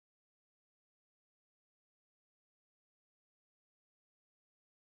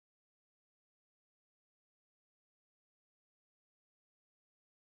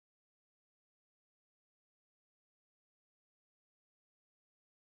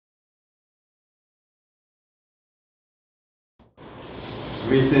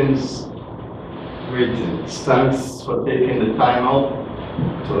Greetings, greetings. Thanks for taking the time out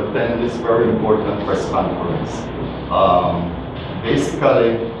to attend this very important press conference.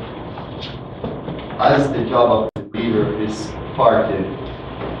 Basically, as the job of the leader of this party,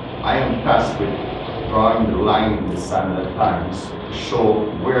 I am tasked with drawing the line in the sand at times to show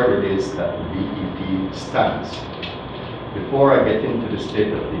where it is that the BPP stands. Before I get into the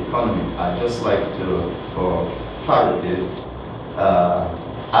state of the economy, I'd just like to, for clarity,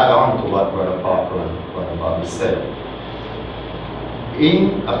 add on to what Brother Parker and Brother Bobby said.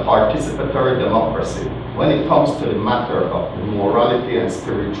 In a participatory democracy, when it comes to the matter of the morality and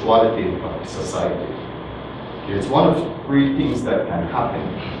spirituality of the society, there's one of three things that can happen.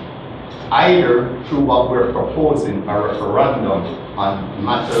 Either through what we're proposing, a referendum on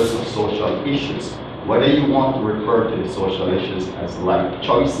matters of social issues, whether you want to refer to the social issues as life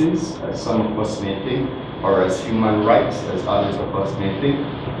choices, as some of us may think, or as human rights, as others of us may think.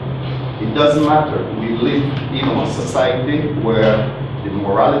 It doesn't matter. We live in a society where the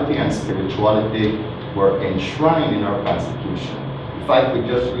morality and spirituality were enshrined in our Constitution. If I could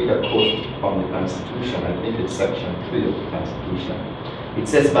just read a quote from the Constitution, I think it's section 3 of the Constitution. It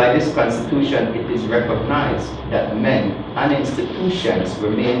says, by this Constitution, it is recognized that men and institutions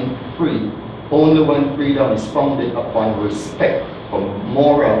remain free only when freedom is founded upon respect for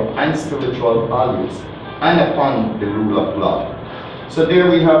moral and spiritual values and upon the rule of law. So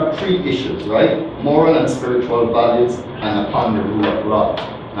there we have three issues, right? Moral and spiritual values and upon the rule of law.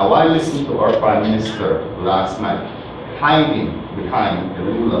 Now I listened to our Prime Minister last night, hiding behind the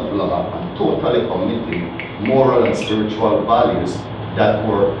rule of law and totally omitting moral and spiritual values that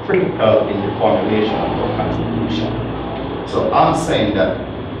were critical in the formulation of our Constitution. So I'm saying that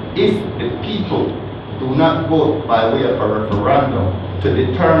if the people do not vote by way of a referendum to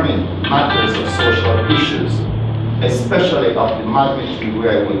determine matters of social issues, especially of the magnitude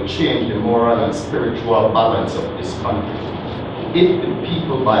where it will change the moral and spiritual balance of this country, if the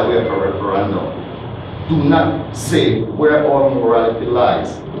people by way of a referendum do not say where our morality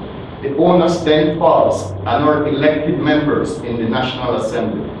lies, the onus then falls on our elected members in the National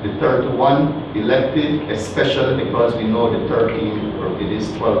Assembly, the 31 elected, especially because we know the 13, or it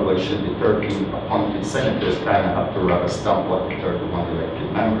is 12, but should the 13 appointed senators kind of have to rubber stamp what the 31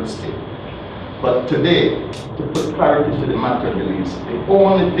 elected members did. But today, to put clarity to the matter, Belize, the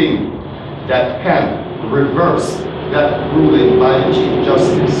only thing that can reverse that ruling by the Chief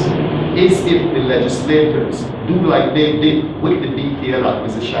Justice is if the legislators do like they did with the BPL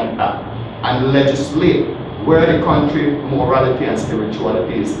Acquisition Act and legislate where the country morality and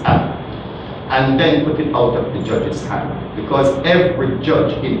spirituality is at, and then put it out of the judge's hand. Because every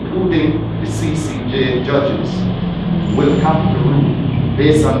judge, including the CCJ judges, will have to rule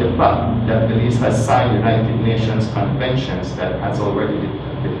based on the fact that Belize has signed United Nations conventions that has already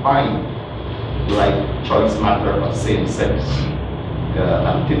defined life choice matter of same-sex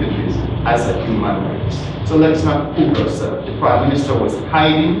activities as a human right. So let's not fool ourselves. The Prime Minister was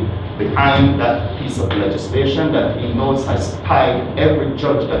hiding behind that piece of legislation that he knows has tied every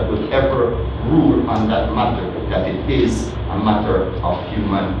judge that will ever rule on that matter, that it is a matter of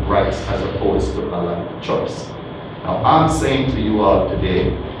human rights as opposed to a life choice. Now I'm saying to you all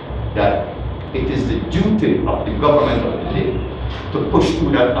today that it is the duty of the government of the day to push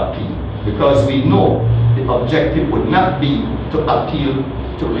through that appeal, because we know the objective would not be to appeal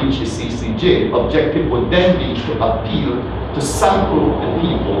to reach the CCJ. The objective would then be to appeal to sample the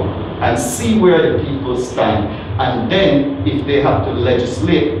people and see where the people stand, and then if they have to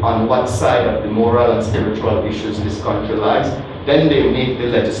legislate on what side of the moral and spiritual issues this country lies, then they make the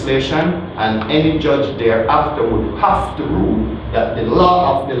legislation, and any judge thereafter would have to rule that the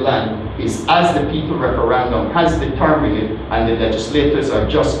law of the land is as the people referendum has determined it, and the legislators are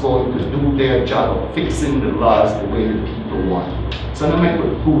just going to do their job of fixing the laws the way the people want. So no make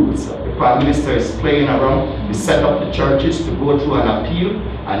with fools. The Prime Minister is playing around. He set up the churches to go through an appeal,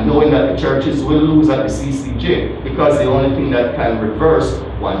 and knowing that the churches will lose at the CCJ, because the only thing that can reverse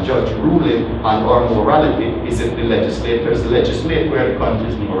one judge ruling on our morality is if the legislators legislate where the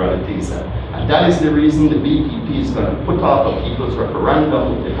country's morality is at. And that is the reason the BPP is going to put off a people's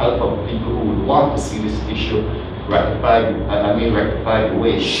referendum with the help of people who would want to see this issue rectified the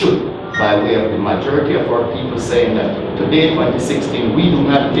way it should, by way of the majority of our people saying that today, 2016, we do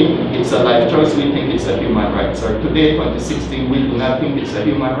not think it's a life choice, we think it's a human rights. Or today, 2016, we do not think it's a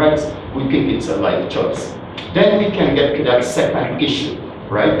human rights, we think it's a life choice. Then we can get to that second issue,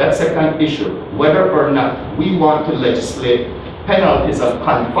 right? That second issue, whether or not we want to legislate penalties of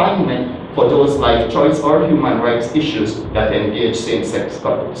confinement for those life choice or human rights issues that engage same-sex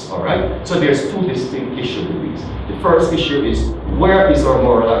couples, all right? So there's two distinct issues with these. The first issue is, where is our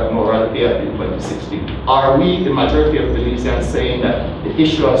morality at in 2016? Are we, the majority of Belizeans, saying that the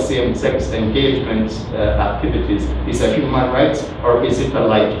issue of same-sex engagement activities is a human right, or is it a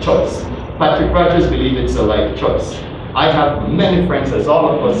life choice? Patrick Rogers believes it's a life choice. I have many friends, as all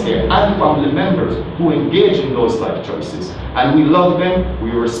of us here, and family members who engage in those life choices. And we love them,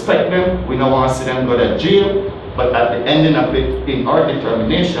 we respect them, we don't want to see them go to jail, but at the ending of it, in our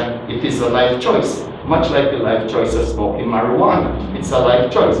determination, it is a life choice. Much like the life choice of smoking marijuana. It's a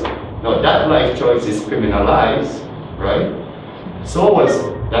life choice. Now that life choice is criminalized, right? So was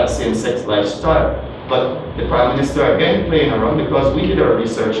that same-sex lifestyle. But the Prime Minister again playing around, because we did our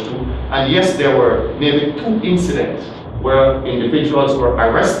research too, and yes, there were maybe 2 incidents where individuals were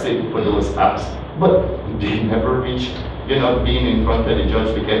arrested for those acts, but they never reached, being in front of the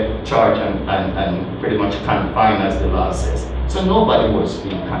judge to get charged and pretty much confined, as the law says. So nobody was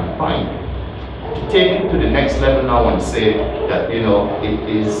being confined. To take it to the next level now and say that, it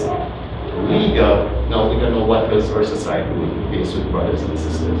is legal, now we don't know what else our society will face with, brothers and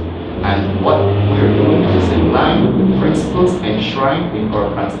sisters. And what we're doing is in line with the principles enshrined in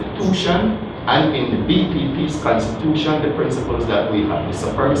our Constitution and in the BPP's Constitution, the principles that we have, the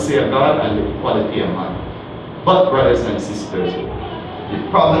supremacy of God and the equality of man. But, brothers and sisters, the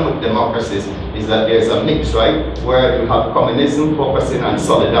problem with democracies is that there's a mix, right? Where you have communism focusing on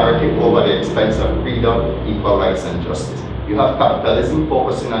solidarity over the expense of freedom, equal rights, and justice. You have capitalism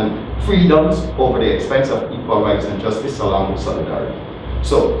focusing on freedoms over the expense of equal rights and justice, along with solidarity.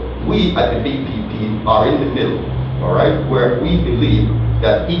 So we at the BPP are in the middle, all right, where we believe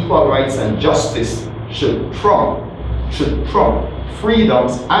that equal rights and justice should trump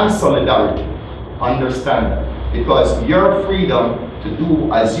freedoms and solidarity. Understand that, because your freedom to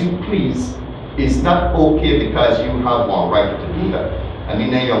do as you please is not okay because you have one right to do that. I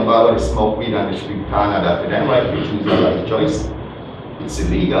mean, a young boy will smoke weed on the street corner, that for them right to choose a life choice. It's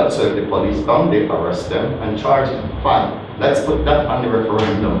illegal, so if the police come, they arrest them and charge them. Fine. Let's put that on the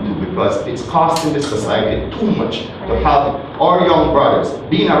referendum too, because it's costing the society too much to have our young brothers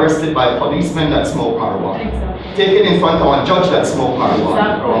being arrested by policemen that smoke marijuana, taken in front of a judge that smoke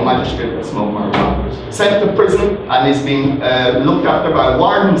marijuana, or a magistrate that smoke marijuana, sent to prison and is being looked after by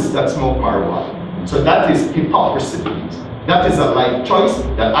wardens that smoke marijuana. So that is hypocrisy. That is a life choice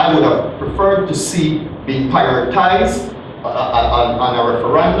that I would have preferred to see be prioritized on a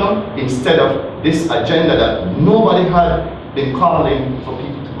referendum, instead of this agenda that nobody had been calling for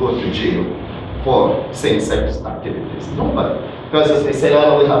people to go to jail for same-sex activities. Nobody. Because as they said,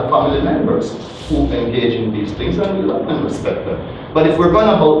 we have family members who engage in these things, and we love and respect them. But if we're going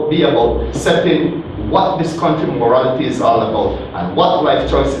to be about setting what this country morality is all about and what life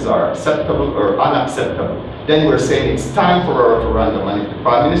choices are acceptable or unacceptable, then we're saying it's time for a referendum. And if the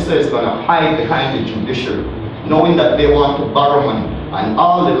Prime Minister is going to hide behind the judiciary, knowing that they want to borrow money, and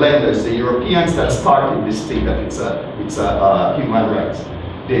all the lenders, the Europeans that started this thing, that it's a human rights,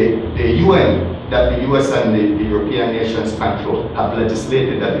 the UN, that the US and the European nations control, have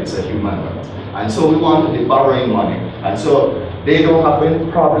legislated that it's a human right. And so we want to be borrowing money. And so they don't have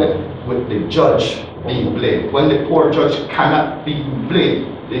any problem with the judge being blamed. When the poor judge cannot be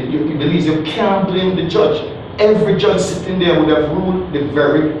blamed, you believe you can't blame the judge. Every judge sitting there would have ruled the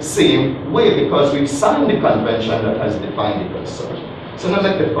very same way, because we've signed the convention that has defined it as such. So now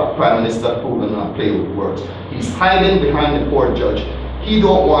let the Prime Minister fool and play with words. He's hiding behind the poor judge. He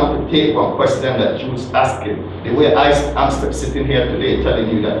don't want to take one question that Jews ask him. The way I'm sitting here today telling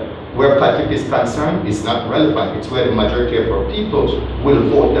you that where Patrick is concerned is not relevant. It's where the majority of our people will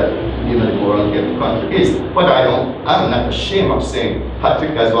vote that the morality of the country is. But I'm not ashamed of saying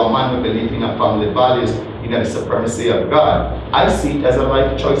Patrick, as one man who believes in a family values, in the supremacy of God, I see it as a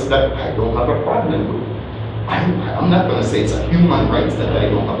life choice that I don't have a problem with. I'm not going to say it's a human right that I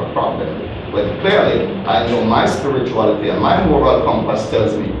don't have a problem with. But clearly, I know my spirituality and my moral compass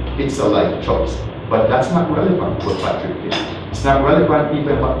tells me it's a life choice. But that's not relevant for Patrick here. It's not relevant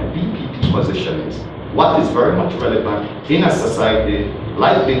even what the BPP position is. What is very much relevant in a society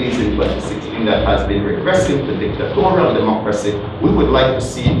like Belize in 2016 that has been regressing to dictatorial democracy, we would like to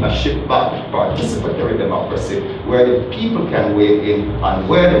see a shift back to participatory democracy, where the people can weigh in on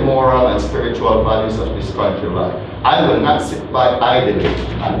where the moral and spiritual values of this country lie. I will not sit by idly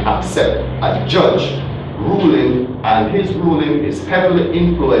and accept a judge ruling, and his ruling is heavily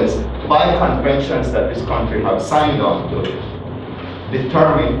influenced by conventions that this country have signed on to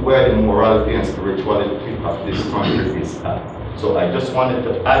determine where the morality and spirituality of this country is at. So I just wanted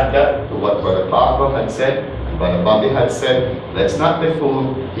to add that to what Brother Parker had said, and Brother Bobby had said, let's not be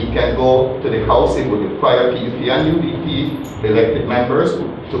fooled. He can go to the House with the prior PUP and UDP elected members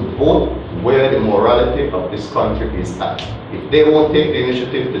to vote where the morality of this country is at. If they won't take the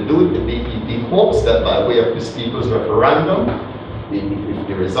initiative to do it, the BPP hopes that by way of this people's referendum, if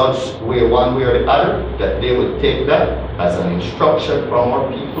the results way one way or the other, that they will take that as an instruction from our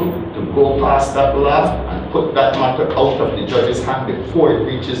people to go past that law and put that matter out of the judge's hand before it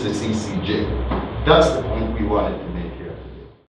reaches the CCJ. That's the point we wanted to